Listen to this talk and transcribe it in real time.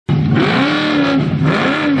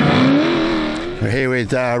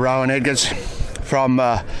with Rowan Waikerie from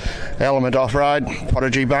Element Off-Road,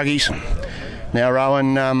 Prodigy Buggies. Now,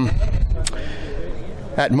 Rowan,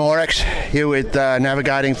 at Morex, you with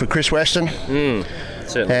navigating for Chris Weston.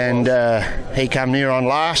 Certainly. And he come near on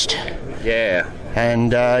last. Yeah.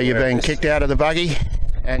 And you've been kicked out of the buggy.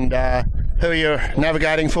 And who are you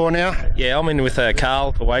navigating for now? Yeah, I'm in with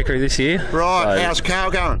Carl for Waikerie this year. Right, So, how's Carl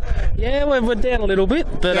going? yeah, we're down a little bit,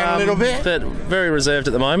 but Down a little bit? but very reserved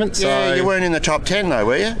at the moment. Yeah, So you weren't in the top 10 though,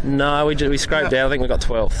 were you? no, we scraped out. I think we got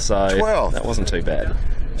 12th, so 12th? that wasn't too bad.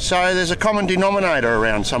 So there's a common denominator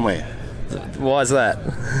around somewhere. Why is that?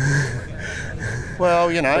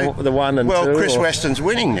 Well, you know, The one and two. Chris or- Weston's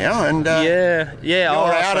winning now, and Yeah. you're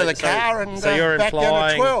out of the so- car and so you're back down to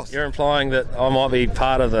implying 12th. you're implying that I might be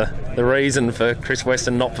part of the reason for Chris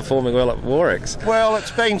Weston not performing well at Warwick's. Well,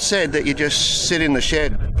 it's been said that you just sit in the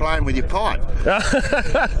shed playing with your pipe.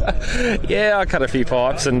 Yeah, I cut a few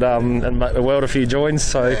pipes and weld a few joints.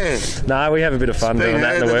 So Yeah. no, we have a bit of fun Been doing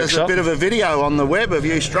that in the there's workshop. a bit of a video on the web of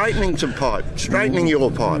you straightening your pipe.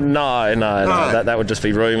 No, that would just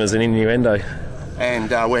be rumours and innuendo.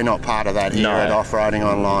 And we're not part of that here No. at Off-Roading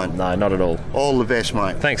Online. No, not at all. All the best,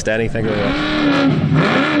 mate. Thanks, Danny. Thank you very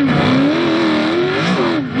much.